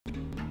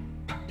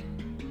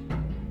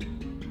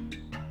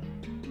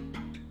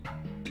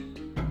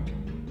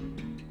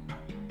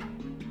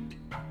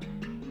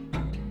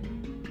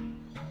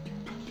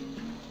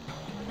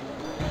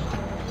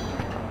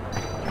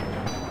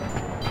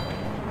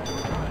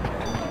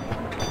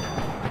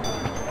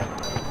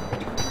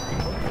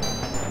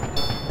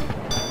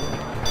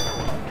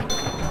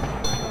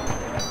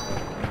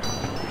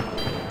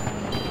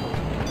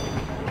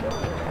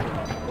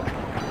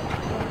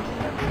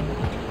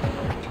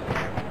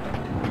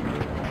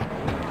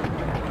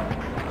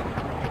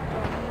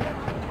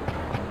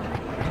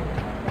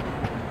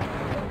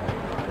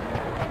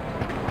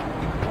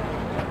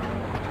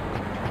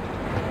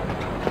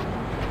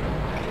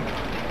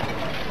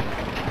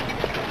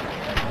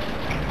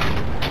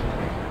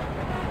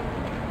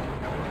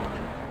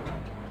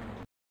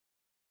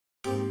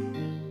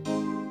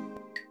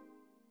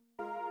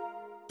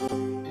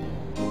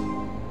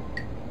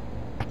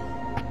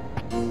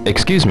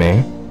Excuse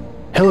me.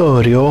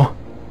 Hello, Ryo.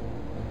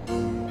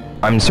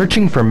 I'm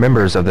searching for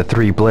members of the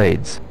Three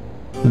Blades.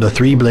 The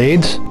Three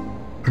Blades?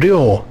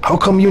 Ryo, how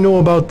come you know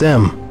about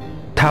them?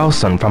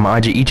 Tao-san from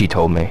Aji-Ichi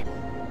told me.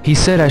 He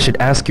said I should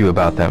ask you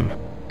about them.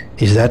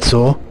 Is that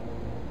so?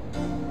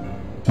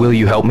 Will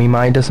you help me,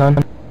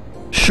 Maeda-san?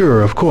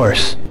 Sure, of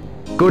course.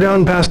 Go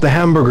down past the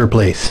hamburger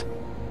place.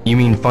 You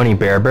mean Funny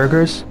Bear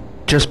Burgers?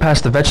 Just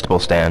past the vegetable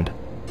stand.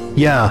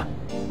 Yeah.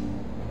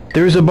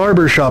 There's a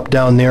barber shop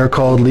down there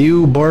called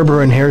Liu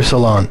Barber and Hair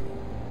Salon.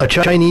 A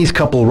Chinese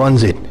couple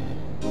runs it.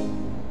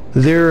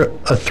 They're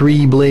a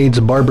Three Blades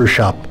barber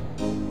shop.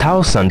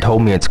 Tao-san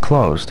told me it's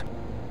closed.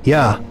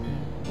 Yeah.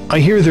 I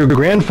hear their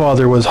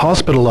grandfather was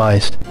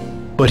hospitalized,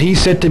 but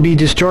he's set to be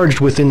discharged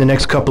within the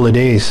next couple of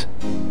days.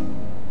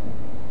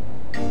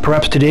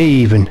 Perhaps today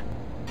even.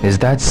 Is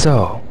that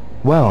so?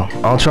 Well,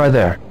 I'll try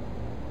there.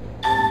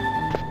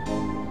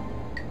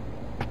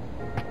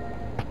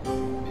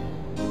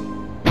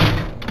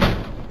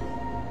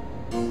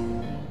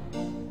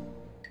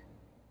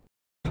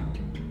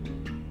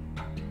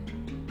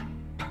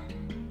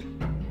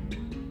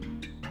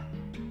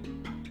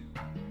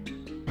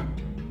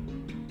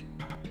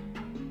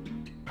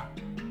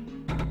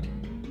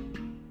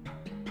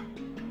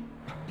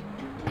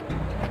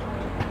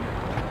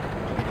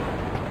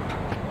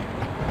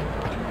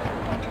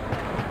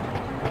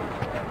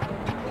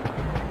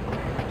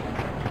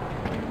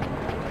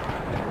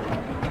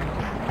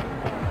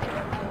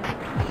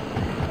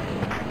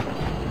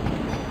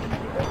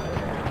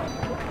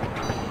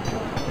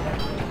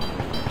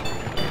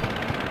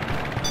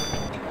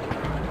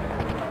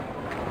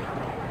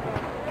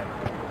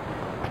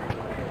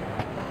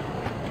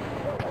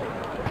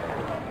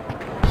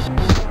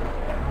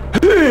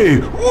 Hey,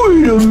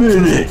 wait a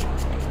minute!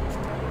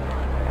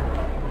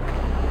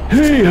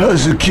 Hey,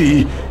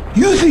 Hazuki,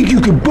 you think you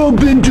can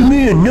bump into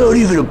me and not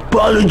even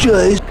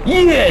apologize?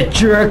 Yeah,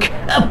 jerk!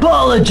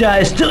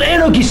 Apologize to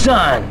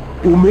Enoki-san!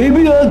 Well,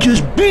 maybe I'll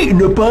just beat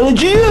an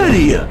apology out of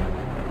you.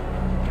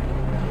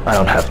 I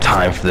don't have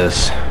time for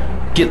this.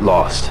 Get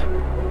lost.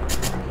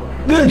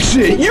 That's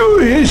it,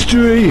 your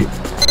history!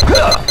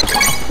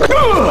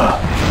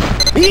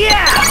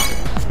 Yeah!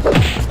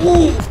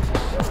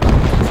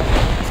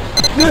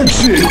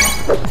 That's it!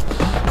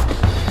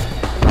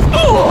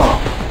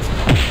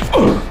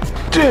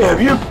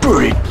 Damn, you're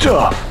pretty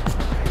tough!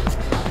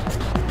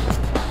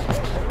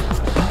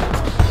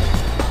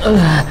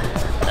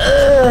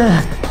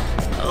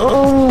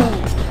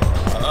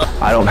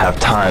 I don't have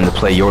time to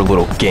play your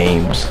little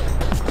games.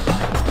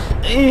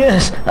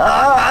 Yes,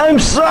 I'm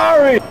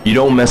sorry! You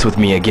don't mess with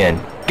me again.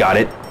 Got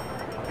it?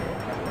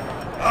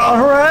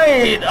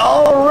 Alright,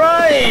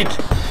 alright!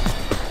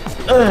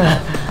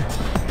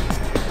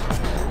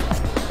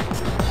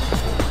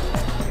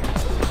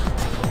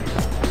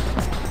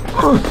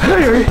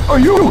 Hey, are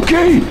you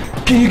okay?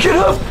 Can you get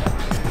up?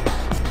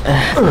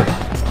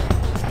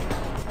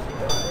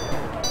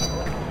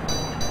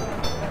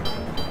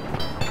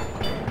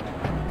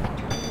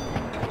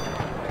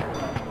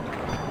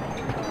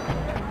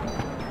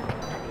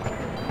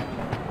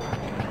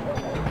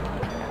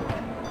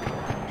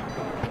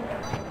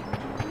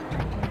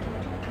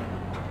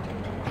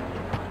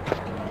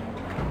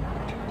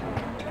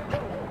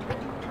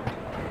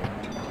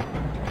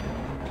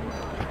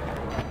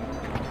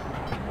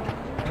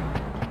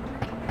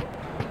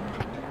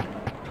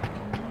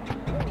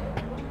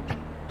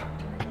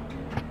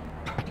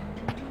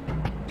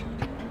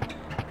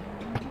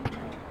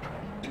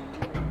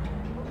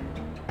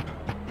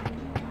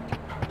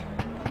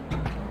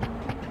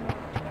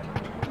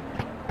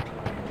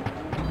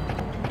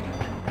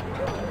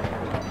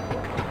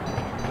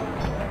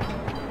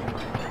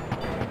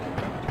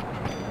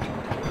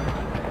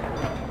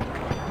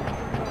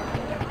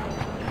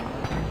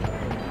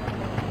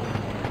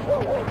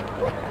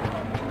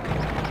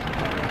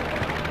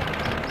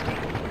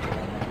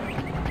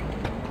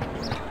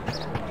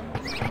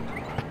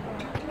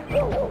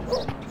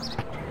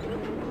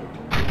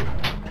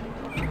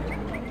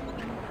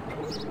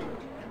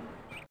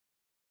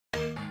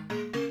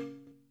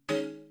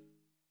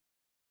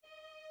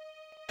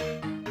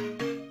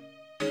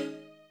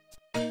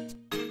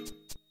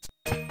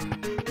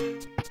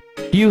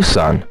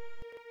 You-san.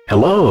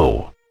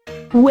 Hello.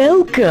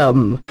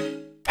 Welcome.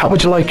 How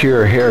would you like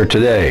your hair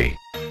today?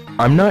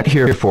 I'm not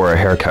here for a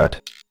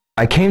haircut.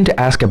 I came to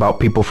ask about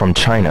people from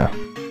China.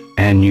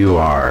 And you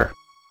are?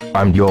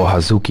 I'm Ryo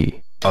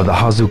Hazuki, of the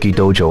Hazuki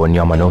Dojo in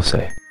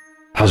Yamanose.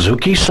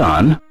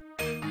 Hazuki-san?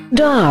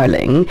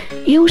 Darling,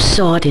 you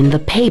saw it in the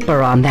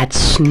paper on that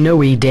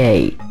snowy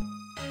day.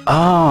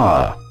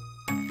 Ah.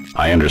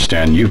 I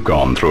understand you've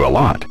gone through a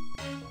lot.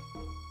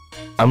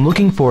 I'm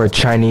looking for a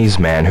Chinese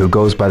man who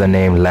goes by the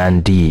name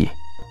Lan Di.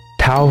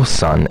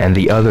 Tao-san and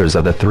the others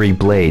of the Three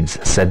Blades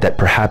said that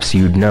perhaps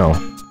you'd know.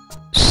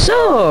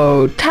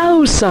 So,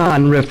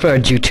 Tao-san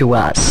referred you to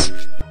us.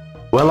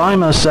 Well,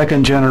 I'm a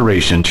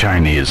second-generation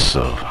Chinese,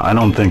 so I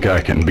don't think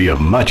I can be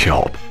of much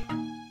help.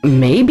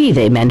 Maybe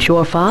they meant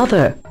your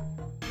father.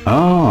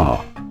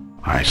 Oh,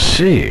 I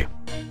see.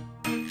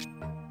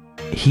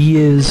 He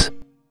is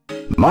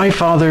My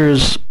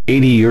father's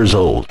 80 years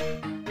old.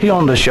 He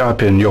owned a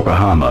shop in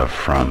Yokohama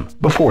from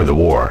before the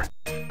war.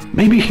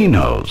 Maybe he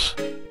knows.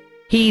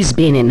 He's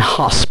been in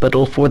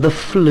hospital for the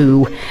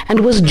flu and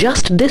was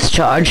just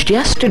discharged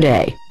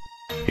yesterday.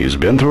 He's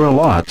been through a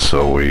lot,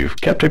 so we've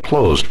kept it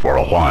closed for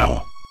a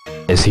while.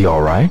 Is he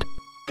all right?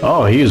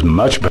 Oh, he's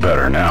much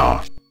better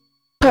now.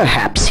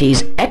 Perhaps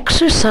he's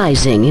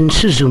exercising in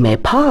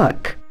Suzume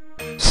Park.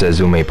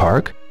 Suzume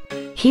Park?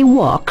 He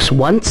walks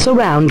once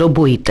around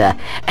Dobuita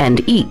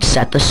and eats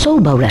at the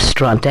soba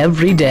restaurant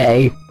every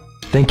day.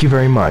 Thank you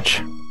very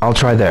much. I'll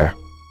try there.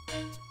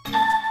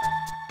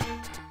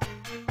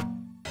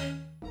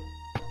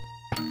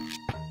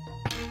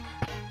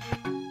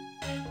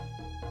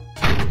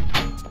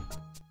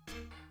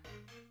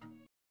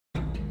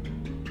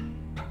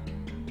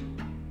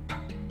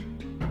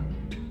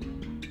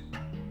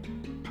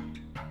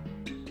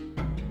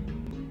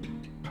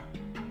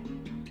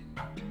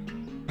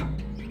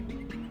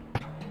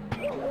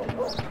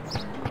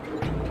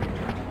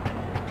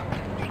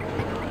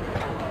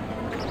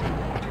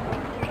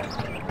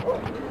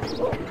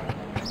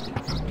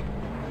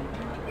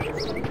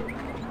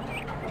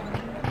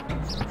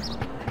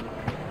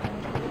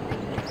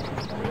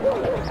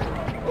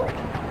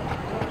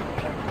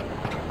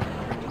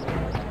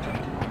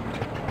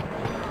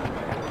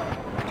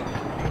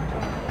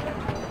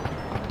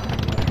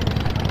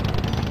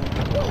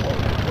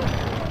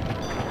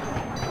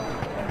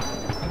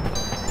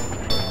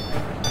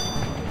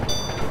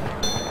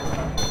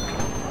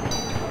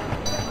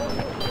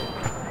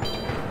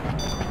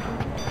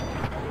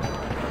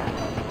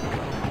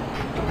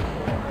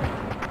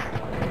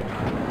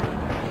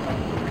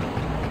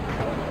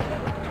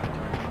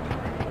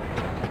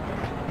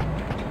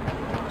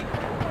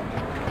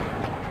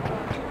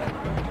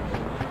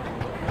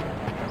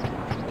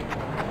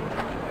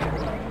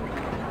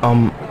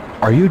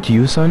 Are you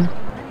Ryu-san?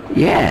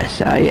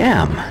 Yes, I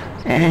am.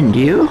 And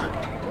you?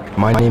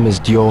 My name is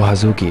Ryo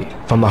Hazuki,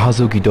 from the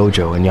Hazuki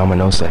Dojo in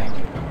Yamanose.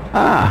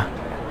 Ah,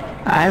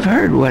 I've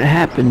heard what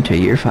happened to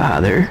your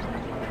father.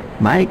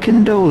 My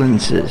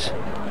condolences.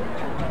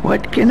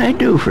 What can I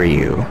do for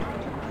you?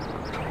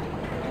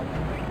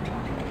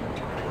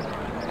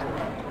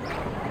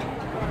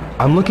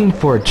 I'm looking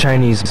for a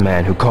Chinese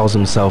man who calls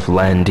himself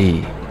Lan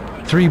Di.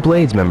 Three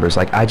Blades members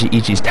like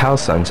Aji-ichi's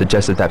Tao-san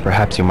suggested that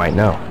perhaps you might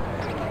know.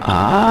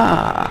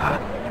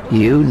 Ah,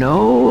 you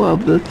know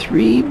of the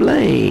Three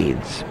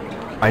Blades.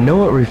 I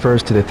know it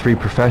refers to the three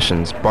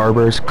professions,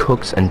 barbers,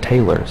 cooks, and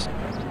tailors.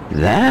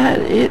 That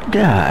it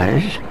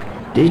does.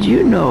 Did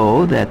you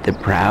know that the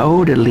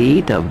proud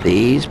elite of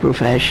these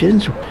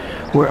professions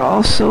were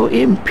also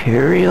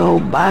imperial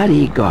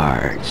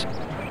bodyguards,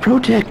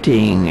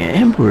 protecting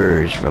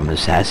emperors from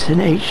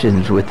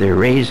assassinations with their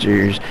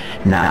razors,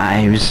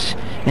 knives,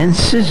 and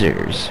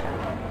scissors?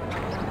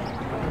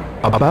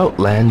 About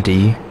Lan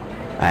Di?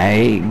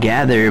 I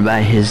gather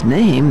by his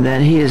name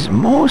that he is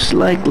most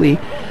likely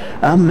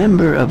a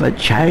member of a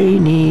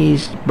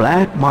Chinese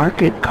black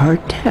market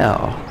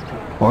cartel,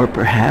 or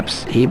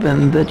perhaps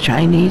even the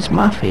Chinese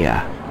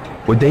mafia.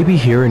 Would they be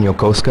here in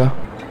Yokosuka?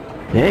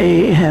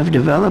 They have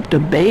developed a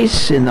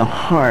base in the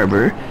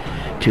harbor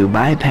to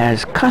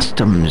bypass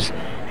customs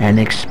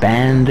and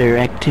expand their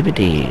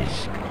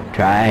activities.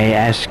 Try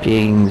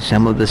asking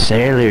some of the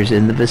sailors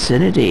in the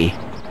vicinity.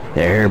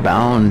 They're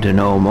bound to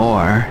know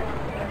more.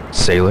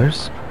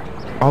 Sailors?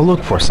 I'll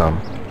look for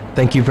some.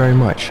 Thank you very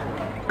much.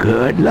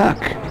 Good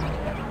luck.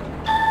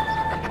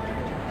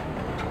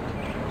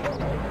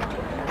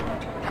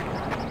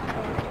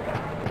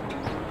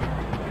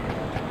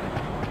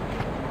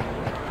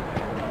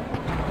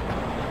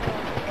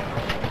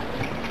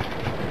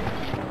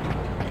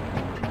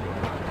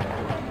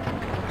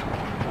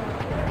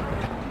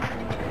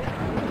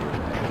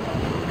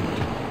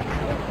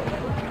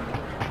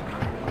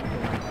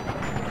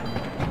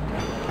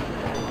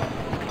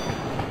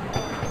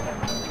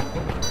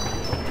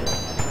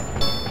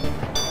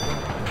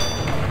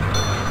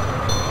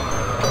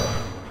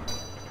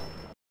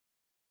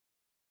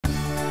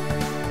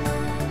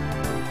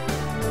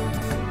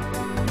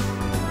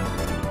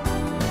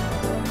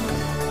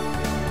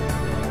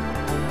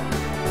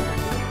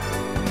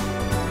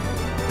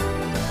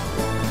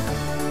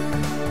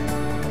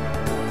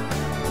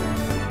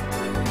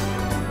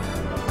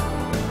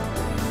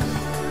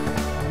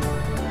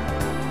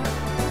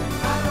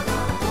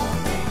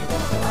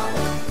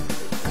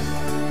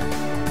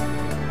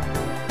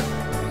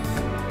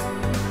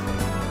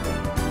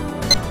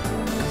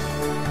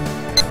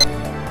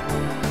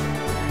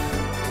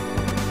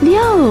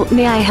 Leo,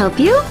 may I help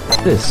you?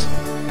 This.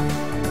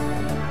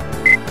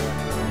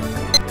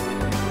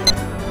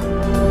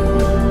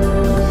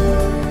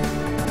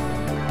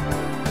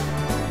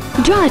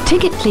 Draw a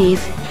ticket,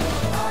 please.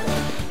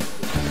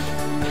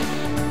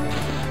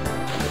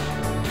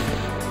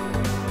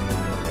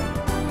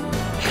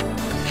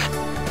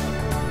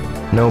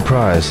 No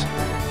prize.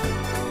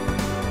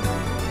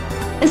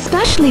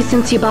 Especially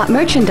since you bought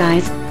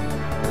merchandise.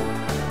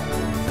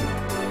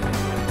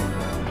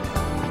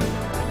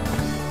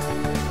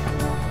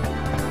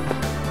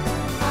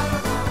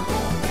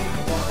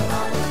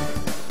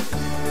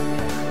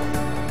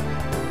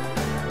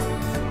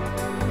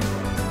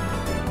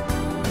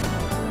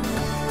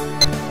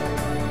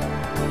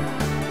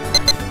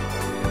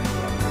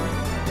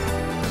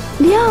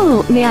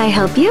 Leo, may I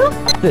help you?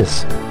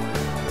 This.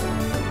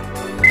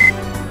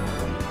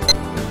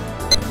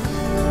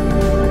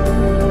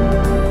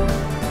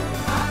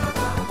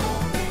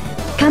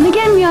 Come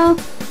again, Yo.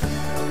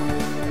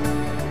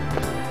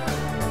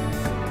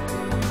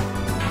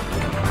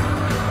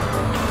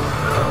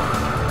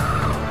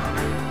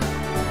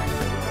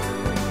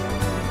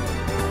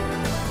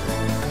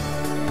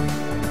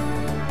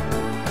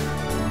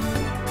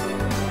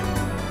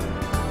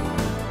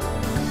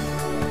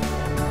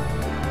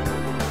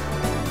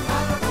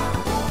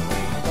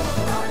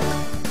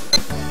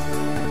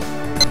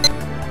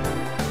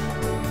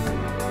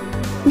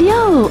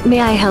 Leo,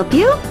 may I help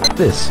you?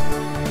 This.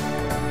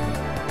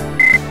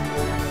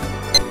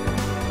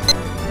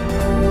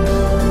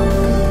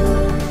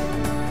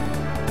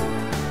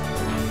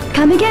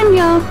 Come again,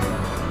 Yo.